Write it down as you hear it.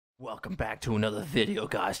Welcome back to another video,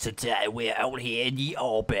 guys. Today we're out here in the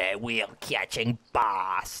Lber. We're catching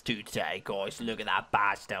bass today, guys. Look at that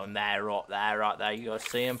bass down there, right there. You guys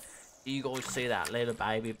see him? You guys see that little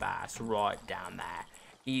baby bass right down there?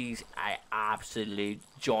 He's an absolute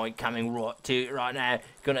giant coming right to it right now.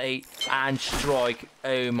 Gonna eat and strike.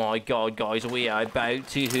 Oh my god, guys. We are about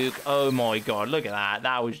to hook. Oh my god, look at that.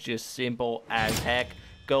 That was just simple as heck.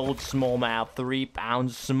 Gold smallmouth, 3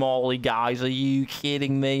 pounds smally, guys. Are you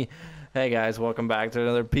kidding me? Hey guys, welcome back to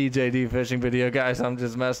another PJD fishing video. Guys, I'm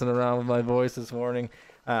just messing around with my voice this morning.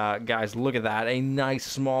 Guys, look at that. A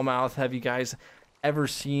nice smallmouth. Have you guys ever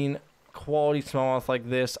seen quality smallmouth like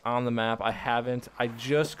this on the map? I haven't. I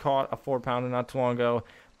just caught a 4-pounder not too long ago,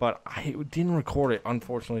 but I didn't record it,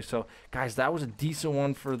 unfortunately. So guys, that was a decent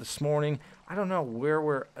one for this morning. I don't know where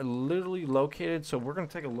we're literally located, so we're going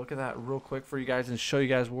to take a look at that real quick for you guys and show you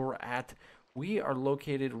guys where we're at. We are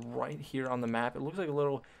located right here on the map. It looks like a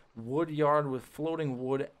little wood yard with floating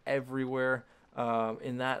wood everywhere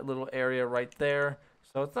in that little area right there.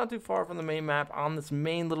 So it's not too far from the main map on this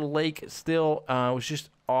main little lake. Still, it was just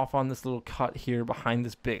off on this little cut here behind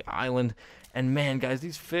this big island. And man, guys,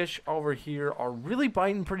 these fish over here are really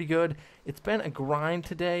biting pretty good. It's been a grind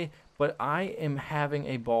today, but I am having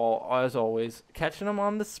a ball, as always, catching them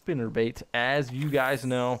on the spinner bait, as you guys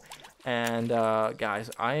know. And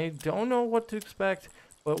guys, I don't know what to expect,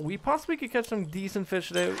 but we possibly could catch some decent fish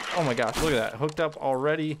today. Oh my gosh, look at that. Hooked up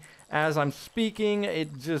already as I'm speaking.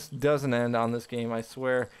 It just doesn't end on this game, I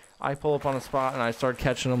swear. I pull up on a spot and I start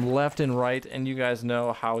catching them left and right, and you guys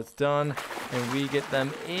know how it's done. And we get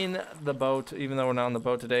them in the boat. Even though we're not on the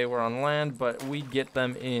boat today, we're on land, but we get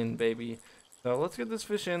them in, baby. So let's get this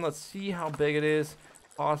fish in. Let's see how big it is.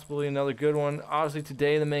 Possibly another good one. Obviously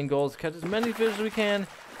today the main goal is to catch as many fish as we can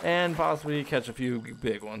and possibly catch a few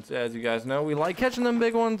big ones. As you guys know, we like catching them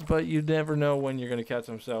big ones, but you never know when you're going to catch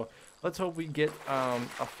them. So let's hope we get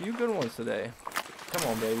a few good ones today.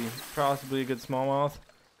 Come on, baby. Possibly a good smallmouth.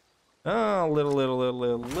 Oh, little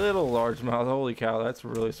largemouth. Holy cow, that's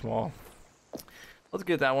really small. Let's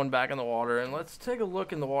get that one back in the water and let's take a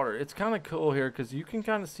look in the water. It's kind of cool here because you can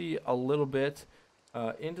kind of see a little bit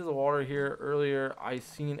into the water here. Earlier I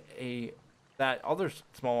seen that other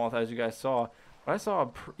smallmouth, as you guys saw, but I saw a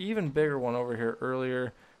even bigger one over here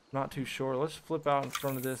earlier. Not too sure. Let's flip out in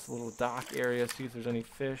front of this little dock area, see if there's any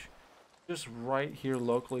fish just right here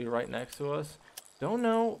locally, right next to us. Don't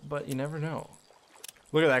know, but you never know.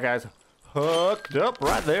 Look at that, guys. Hooked up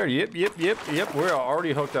right there. Yep. We're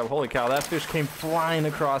already hooked up. Holy cow, that fish came flying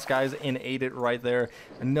across, guys, and ate it right there.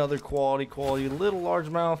 Another quality little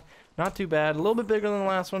largemouth. Not too bad. A little bit bigger than the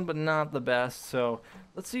last one, but not the best. So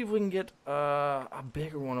let's see if we can get a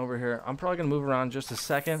bigger one over here. I'm probably going to move around just a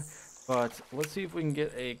second, but let's see if we can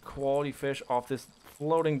get a quality fish off this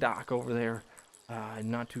floating dock over there.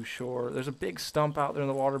 I'm not too sure. There's a big stump out there in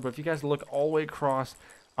the water, but if you guys look all the way across,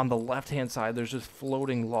 on the left-hand side, there's just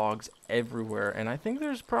floating logs everywhere, and I think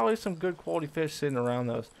there's probably some good quality fish sitting around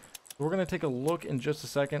those. We're gonna take a look in just a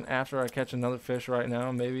second after I catch another fish right now.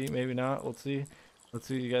 Maybe not. Let's see.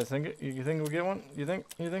 You guys think you think we'll get one? You think?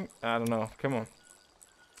 I don't know. Come on.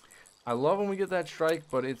 I love when we get that strike,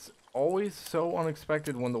 but it's always so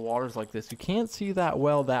unexpected when the water's like this. You can't see that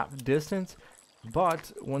well that distance,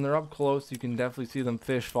 but when they're up close, you can definitely see them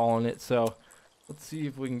fish following it. So let's see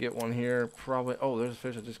if we can get one here. Probably. Oh, there's a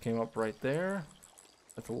fish that just came up right there.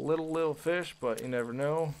 That's a little fish, but you never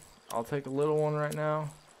know. I'll take a little one right now.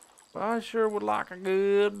 But I sure would like a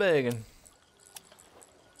good big one.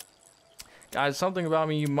 Guys, something about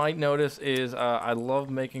me you might notice is I love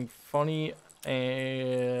making funny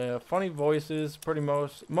voices pretty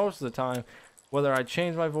most of the time. Whether I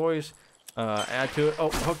change my voice, add to it. Oh,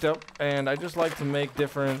 hooked up. And I just like to make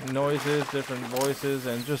different noises, different voices,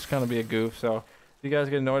 and just kind of be a goof. So if you guys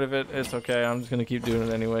get annoyed of it, it's okay. I'm just gonna keep doing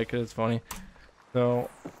it anyway because it's funny. So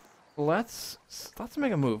let's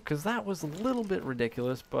make a move because that was a little bit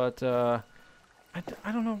ridiculous, but I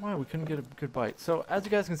don't know why we couldn't get a good bite. So as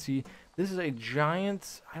you guys can see, this is a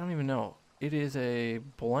giant. I don't even know. It is a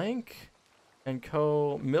Blank and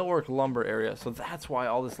Co. millwork lumber area. So that's why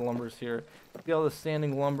all this lumber is here. See all the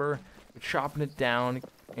standing lumber. We're chopping it down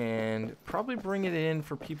and probably bring it in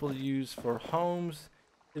for people to use for homes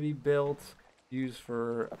to be built. Used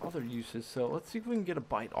for other uses. So let's see if we can get a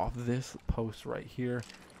bite off of this post right here.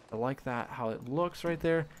 I like that, how it looks right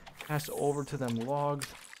there. Pass over to them logs.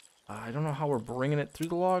 I don't know how we're bringing it through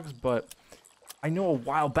the logs, but I know a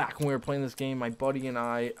while back when we were playing this game, my buddy and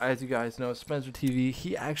I, as you guys know, Spencer TV,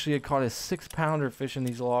 he actually had caught a 6-pounder fishing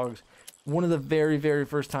these logs. One of the very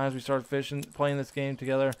first times we started playing this game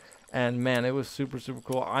together, And man, it was super, super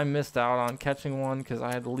cool. I missed out on catching one because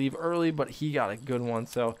I had to leave early, but he got a good one.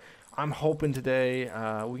 So I'm hoping today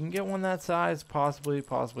we can get one that size. Possibly,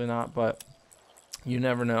 possibly not, but you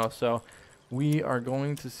never know. So we are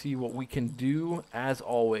going to see what we can do as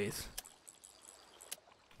always.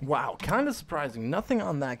 Wow, kind of surprising. Nothing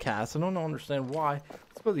on that cast. I don't understand why.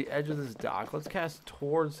 Let's go to the edge of this dock. Let's cast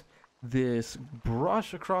towards this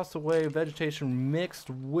brush across the way. Vegetation mixed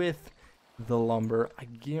with the lumber. I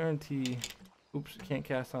guarantee... Oops, can't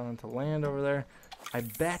cast onto land over there. I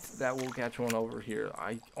bet that we'll catch one over here.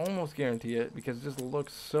 I almost guarantee it because it just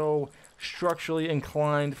looks so structurally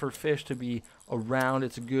inclined for fish to be around.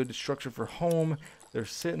 It's a good structure for home. They're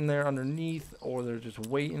sitting there underneath, or they're just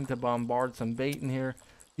waiting to bombard some bait in here.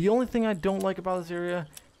 The only thing I don't like about this area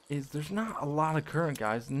is there's not a lot of current,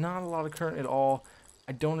 guys. Not a lot of current at all.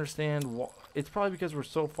 I don't understand. It's probably because we're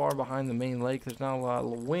so far behind the main lake. There's not a lot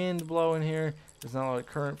of wind blowing here. There's not a lot of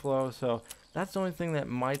current flow. So that's the only thing that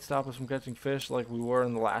might stop us from catching fish like we were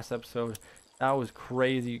in the last episode. That was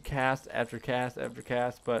crazy. Cast after cast after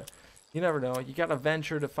cast. But you never know. You got to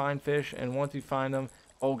venture to find fish. And once you find them...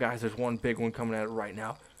 Oh, guys, there's one big one coming at it right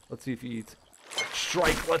now. Let's see if he eats.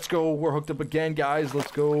 Strike. Let's go. We're hooked up again, guys.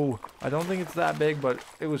 Let's go. I don't think it's that big, but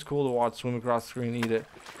it was cool to watch swim across the screen and eat it.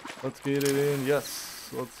 Let's get it in. Yes.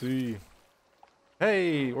 Let's see.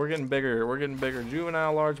 Hey, we're getting bigger. We're getting bigger.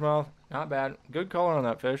 Juvenile largemouth. Not bad. Good color on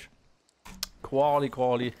that fish. Quality,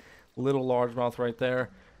 quality. Little largemouth right there.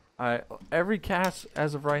 Every cast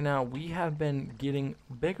as of right now, we have been getting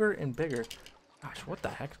bigger and bigger. Gosh, what the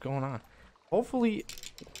heck's going on? Hopefully,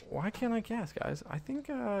 why can't I cast, guys? I think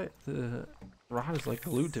the rod is like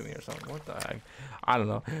glued to me or something. What the heck? I don't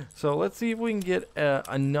know. So let's see if we can get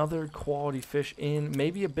another quality fish in.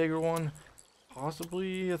 Maybe a bigger one.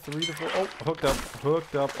 Possibly a 3 to 4. Oh, hooked up.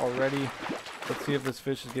 Hooked up already. Let's see if this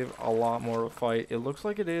fish is giving a lot more of a fight. It looks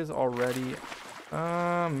like it is already.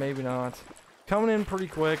 Maybe not. Coming in pretty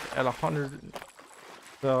quick at 100.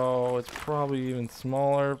 So it's probably even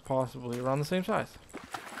smaller. Possibly around the same size.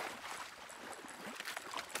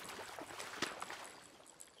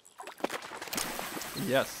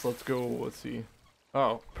 Yes, let's go. Let's see.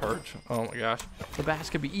 Oh, perch. Oh my gosh. The bass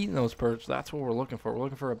could be eating those perch. That's what we're looking for. We're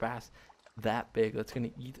looking for a bass that big that's going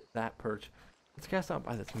to eat that perch. Let's cast out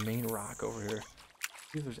by this main rock over here.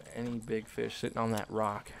 See if there's any big fish sitting on that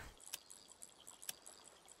rock.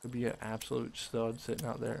 Could be an absolute stud sitting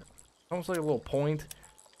out there. Almost like a little point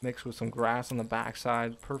mixed with some grass on the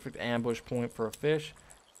backside. Perfect ambush point for a fish.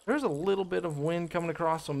 There's a little bit of wind coming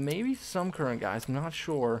across, so maybe some current, guys. I'm not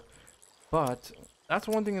sure. But that's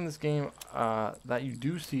one thing in this game that you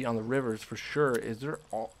do see on the rivers for sure is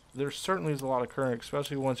there certainly is a lot of current,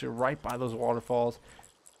 especially once you're right by those waterfalls.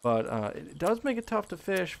 But it does make it tough to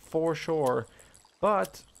fish for sure.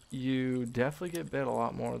 But you definitely get bit a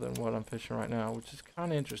lot more than what I'm fishing right now, which is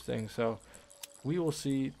kind of interesting. So we will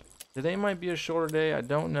see. Today might be a shorter day. I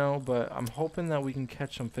don't know, but I'm hoping that we can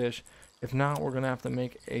catch some fish. If not, we're going to have to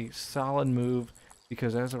make a solid move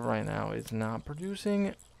because as of right now, it's not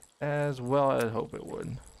producing as well as I hope it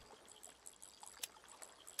would.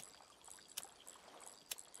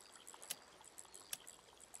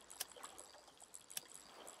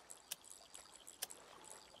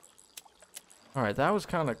 Alright, that was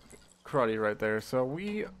kind of cruddy right there. So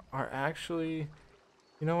we are actually,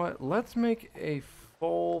 you know what? Let's make a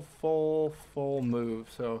full move.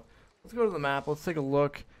 So let's go to the map. Let's take a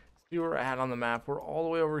look. See where we're at on the map. We're all the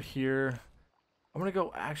way over here. I'm going to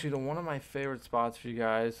go actually to one of my favorite spots for you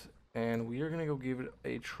guys. And we are going to go give it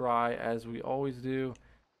a try as we always do.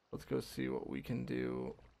 Let's go see what we can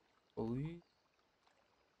do. Believe.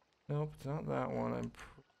 Nope, it's not that one. I'm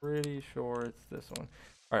pretty sure it's this one.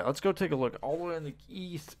 Alright, let's go take a look. All the way on the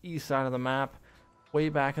east side of the map. Way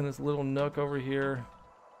back in this little nook over here.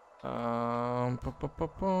 I'm going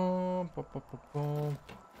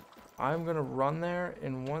to run there.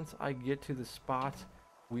 And once I get to the spot,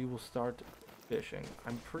 we will start fishing.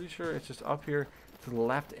 I'm pretty sure it's just up here to the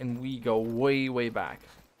left. And we go way back.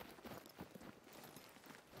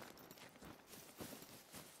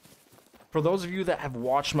 For those of you that have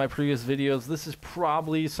watched my previous videos, this is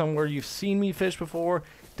probably somewhere you've seen me fish before.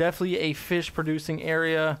 Definitely a fish producing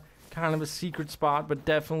area, kind of a secret spot, but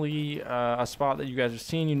definitely a spot that you guys have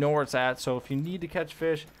seen. You know where it's at. So if you need to catch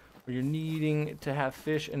fish or you're needing to have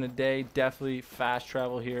fish in a day, definitely fast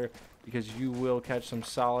travel here because you will catch some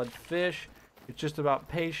solid fish. It's just about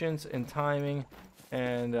patience and timing,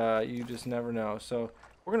 and you just never know. So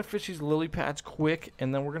we're going to fish these lily pads quick,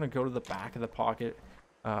 and then we're going to go to the back of the pocket.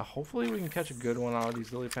 Hopefully we can catch a good one out of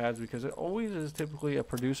these lily pads because it always is typically a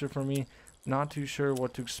producer for me. Not too sure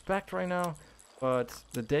what to expect right now, But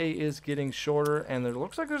the day is getting shorter, and there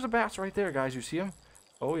looks like there's a bass right there, guys. You see him?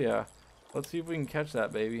 Oh, yeah. Let's see if we can catch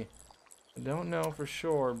that baby. I don't know for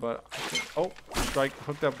sure, but I think, oh, strike,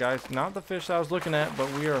 hooked up, guys. Not the fish I was looking at,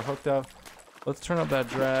 but we are hooked up. Let's turn up that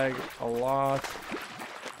drag a lot.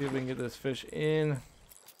 See if we can get this fish in.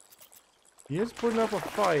 He is putting up a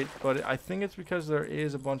fight, but I think it's because there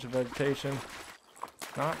is a bunch of vegetation.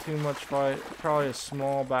 Not too much fight. Probably a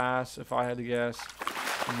small bass, if I had to guess.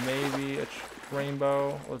 Maybe a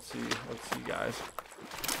rainbow. Let's see, guys.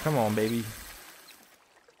 Come on, baby.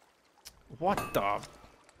 What the...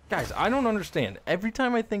 Guys, I don't understand. Every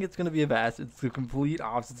time I think it's going to be a bass, it's the complete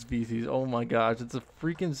opposite species. Oh my gosh, it's a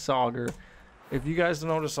freaking sauger. If you guys don't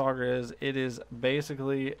know what a sauger is, it is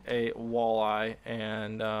basically a walleye.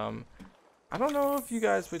 And I don't know if you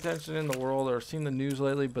guys pay attention in the world or seen the news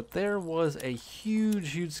lately, but there was a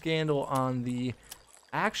huge scandal on the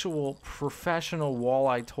actual professional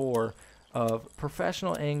walleye tour of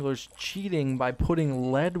professional anglers cheating by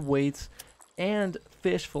putting lead weights and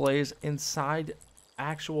fish fillets inside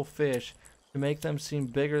actual fish to make them seem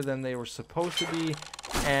bigger than they were supposed to be,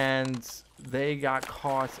 and they got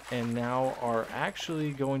caught and now are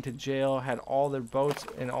actually going to jail, had all their boats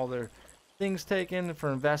and all their things taken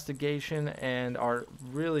for investigation, and are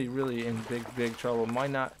really in big trouble.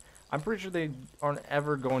 I'm pretty sure they aren't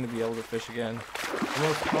ever going to be able to fish again. The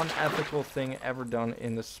most unethical thing ever done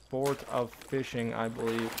in the sport of fishing, I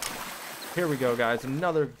believe. Here we go, guys.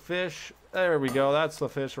 Another fish. There we go. That's the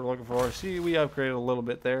fish we're looking for. See, we upgraded a little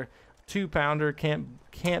bit there. 2-pounder.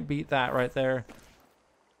 Can't beat that right there.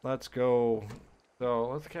 Let's go. So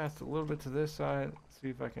let's cast a little bit to this side. See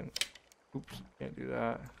if I can. Oops, can't do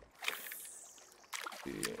that.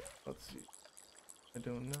 Let's see. I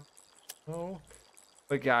don't know. No.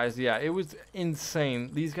 But guys, yeah, it was insane.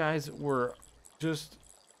 These guys were just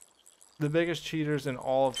the biggest cheaters in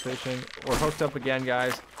all of fishing. We're hooked up again,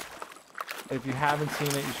 guys. If you haven't seen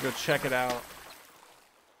it, you should go check it out.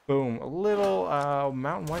 Boom. A little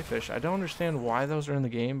mountain whitefish. I don't understand why those are in the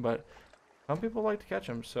game, but some people like to catch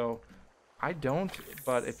them. So I don't,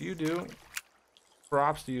 but if you do,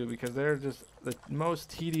 props to you, because they're just the most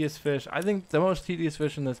tedious fish. I think the most tedious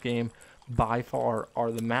fish in this game by far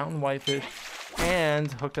are the mountain whitefish,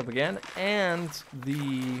 and hooked up again, and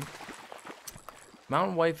the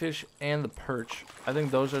mountain whitefish and the perch. I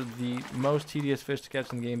think those are the most tedious fish to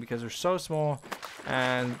catch in the game because they're so small,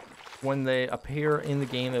 and when they appear in the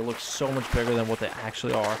game, they look so much bigger than what they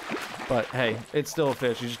actually are. But hey, it's still a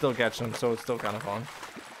fish. You still catch them, so it's still kind of fun.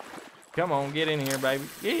 Come on, get in here, baby.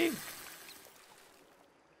 Yee!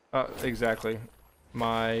 Exactly.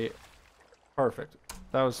 Perfect.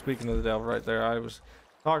 That was speaking to the devil right there. I was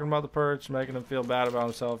talking about the perch, making him feel bad about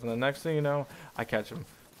himself, and the next thing you know, I catch him.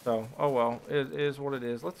 So, oh well, it is what it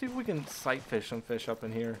is. Let's see if we can sight fish some fish up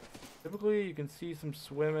in here. Typically, you can see some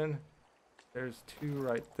swimming. There's 2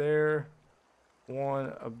 right there.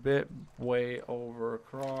 1 a bit way over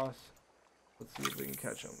across. Let's see if we can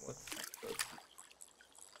catch them. Let's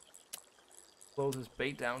slow this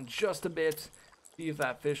bait down just a bit. See if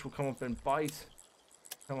that fish will come up and bite.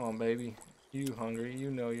 Come on, baby. You hungry?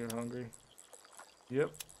 You know you're hungry.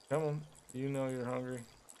 Yep. Come on. You know you're hungry.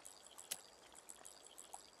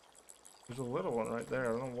 There's a little one right there.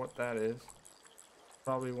 I don't know what that is.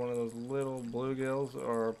 Probably one of those little bluegills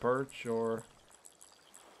or a perch or...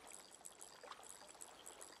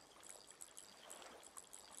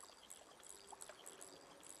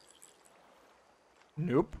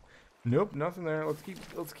 Nope. Nope, nothing there.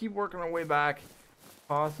 Let's keep working our way back.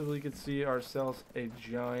 Possibly could see ourselves a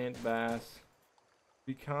giant bass.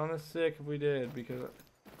 Be kind of sick if we did, because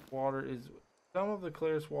water is some of the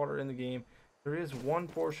clearest water in the game. There is one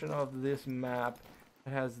portion of this map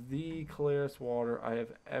that has the clearest water I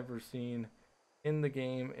have ever seen in the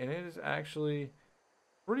game, and it is actually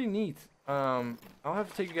pretty neat. I'll have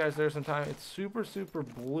to take you guys there sometime. It's super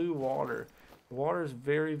blue water. The water is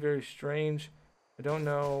very strange. I don't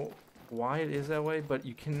know why it is that way, but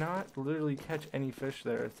you cannot literally catch any fish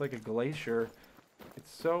there. It's like a glacier.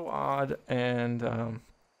 It's so odd, and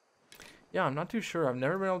yeah, I'm not too sure. I've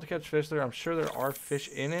never been able to catch fish there. I'm sure there are fish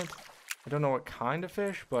in it. I don't know what kind of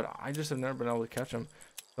fish, but I just have never been able to catch them.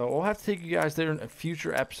 So we'll have to take you guys there in a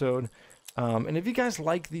future episode. And if you guys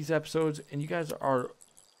like these episodes and you guys are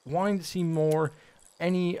wanting to see more,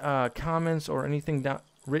 any comments or anything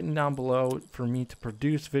written down below for me to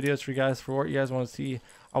produce videos for you guys, for what you guys want to see,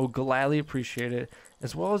 I will gladly appreciate it.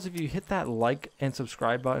 As well as if you hit that like and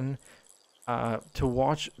subscribe button to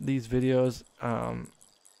watch these videos,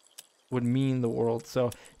 would mean the world.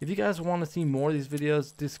 So if you guys want to see more of these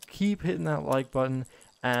videos, just keep hitting that like button,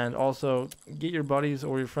 and also get your buddies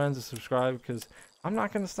or your friends to subscribe, because I'm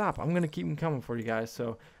not going to stop. I'm going to keep them coming for you guys.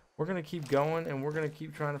 So we're going to keep going, and we're going to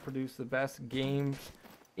keep trying to produce the best games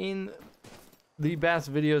in the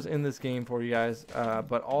best videos in this game for you guys.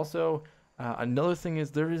 But also, another thing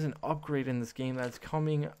is there is an upgrade in this game that's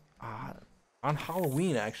coming on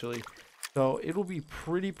Halloween, actually. So it'll be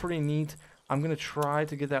pretty neat. I'm going to try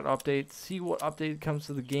to get that update, see what update comes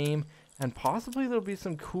to the game, and possibly there'll be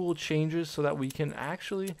some cool changes so that we can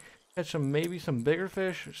actually catch maybe some bigger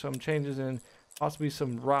fish, some changes in possibly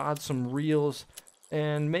some rods, some reels,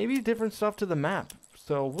 and maybe different stuff to the map.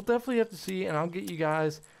 So we'll definitely have to see, and I'll get you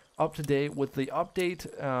guys up to date with the update.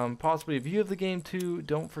 Possibly if you have the game too,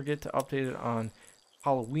 don't forget to update it on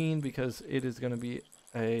Halloween, because it is going to be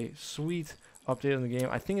a sweet update in the game.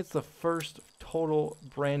 I think it's the first total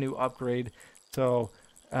brand new upgrade, so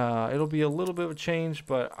it'll be a little bit of a change,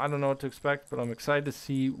 but I don't know what to expect. But I'm excited to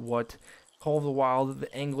see what Call of the Wild,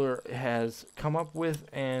 the Angler, has come up with,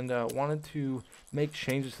 and wanted to make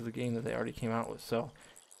changes to the game that they already came out with. So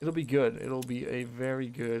it'll be good. It'll be a very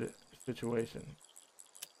good situation.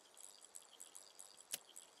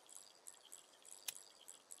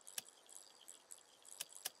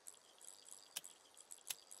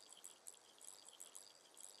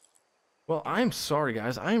 Well, I'm sorry,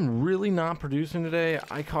 guys. I'm really not producing today.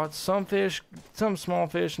 I caught some fish, some small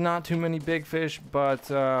fish, not too many big fish, but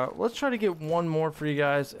let's try to get one more for you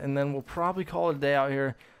guys, and then we'll probably call it a day out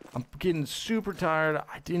here. I'm getting super tired.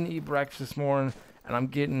 I didn't eat breakfast this morning, and I'm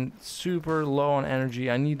getting super low on energy.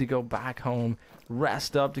 I need to go back home,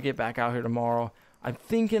 rest up to get back out here tomorrow. I'm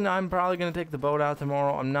thinking I'm probably going to take the boat out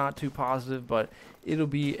tomorrow. I'm not too positive, but it'll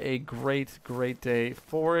be a great day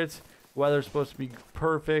for it. Weather's supposed to be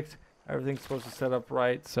perfect. Everything's supposed to set up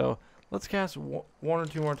right. So let's cast one or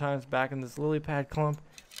two more times back in this lily pad clump,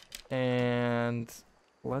 and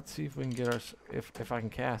let's see if we can get our if I can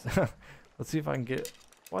cast. Let's see if I can get.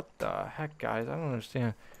 What the heck, guys? I don't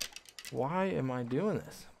understand. Why am I doing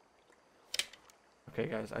this? Okay,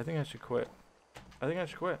 guys, I think I should quit.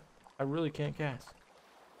 I really can't cast.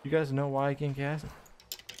 You guys know why I can't cast?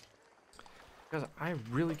 Because I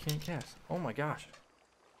really can't cast. Oh my gosh.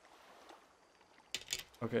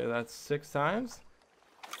 Okay, that's 6 times.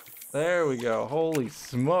 There we go. Holy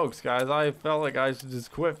smokes, guys. I felt like I should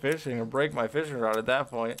just quit fishing or break my fishing rod at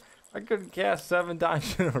that point. I couldn't cast 7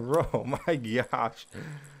 times in a row. My gosh.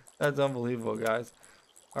 That's unbelievable, guys.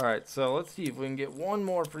 Alright, so let's see if we can get one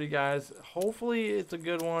more for you guys. Hopefully it's a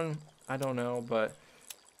good one. I don't know, but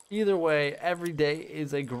either way, every day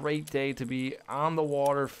is a great day to be on the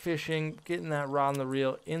water, fishing, getting that rod and the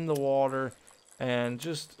reel in the water, and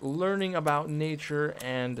just learning about nature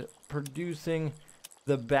and producing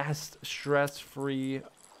the best stress-free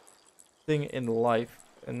thing in life,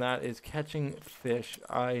 and that is catching fish.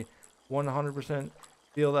 I 100%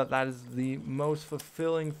 feel that that is the most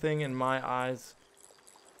fulfilling thing in my eyes,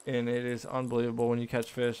 and it is unbelievable when you catch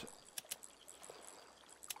fish.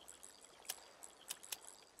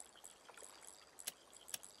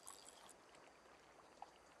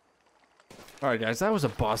 Alright guys, that was a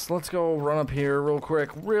bust. Let's go run up here real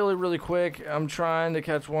quick. Really quick. I'm trying to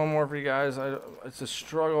catch one more for you guys. It's a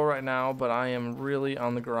struggle right now, but I am really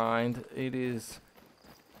on the grind. It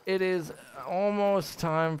is almost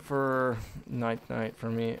time for night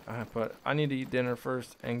for me. But I need to eat dinner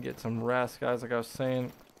first and get some rest, guys, like I was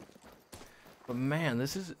saying. But man,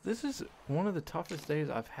 this is one of the toughest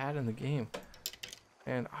days I've had in the game.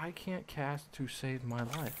 And I can't cast to save my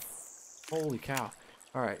life. Holy cow.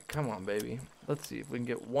 Alright, come on, baby. Let's see if we can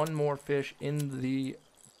get one more fish in the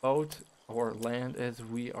boat, or land as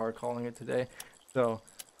we are calling it today. So,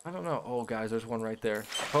 I don't know. Oh, guys, there's one right there.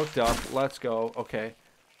 Hooked up. Let's go. Okay.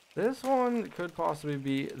 This one could possibly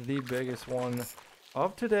be the biggest one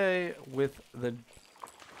of today with the...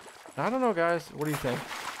 I don't know, guys. What do you think?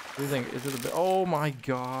 What do you think? Is it a bit... Oh, my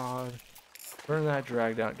God. Turn that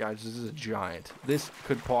drag down. Guys, this is a giant. This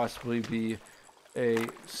could possibly be a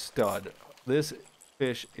stud. This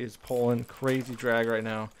fish is pulling crazy drag right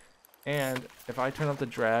now, and if I turn up the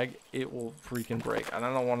drag, it will freaking break, and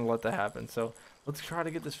I don't want to let that happen. So let's try to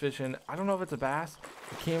get this fish in. I don't know if it's a bass.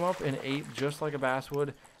 It came up and ate just like a bass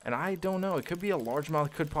would, and I don't know. It could be a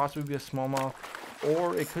largemouth, could possibly be a smallmouth,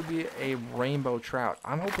 or it could be a rainbow trout.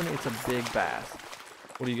 I'm hoping it's a big bass.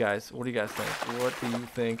 What do you guys think? What do you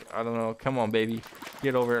think? I don't know. Come on, baby,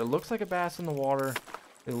 get over here. It looks like a bass in the water.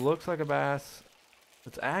 It looks like a bass.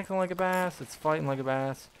 It's acting like a bass. It's fighting like a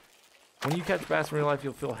bass. When you catch bass in real life,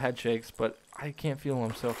 you'll feel head shakes, but I can't feel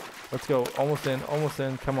them. So let's go. Almost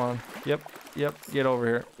in. Come on. Yep. Get over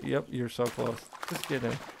here. Yep. You're so close. Just get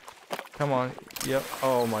in. Come on. Yep.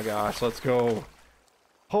 Oh my gosh. Let's go.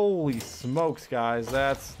 Holy smokes, guys.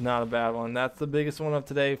 That's not a bad one. That's the biggest one of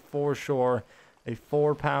today for sure. a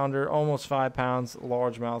 4-pounder, almost 5 pounds,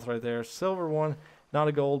 largemouth right there. Silver one, not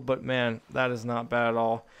a gold, but man, that is not bad at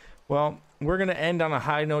all. Well, we're going to end on a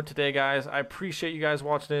high note today, guys. I appreciate you guys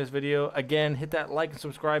watching this video. Again, hit that like and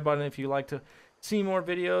subscribe button if you like to see more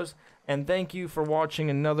videos. And thank you for watching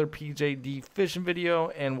another PJD fishing video,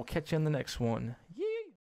 and we'll catch you in the next one.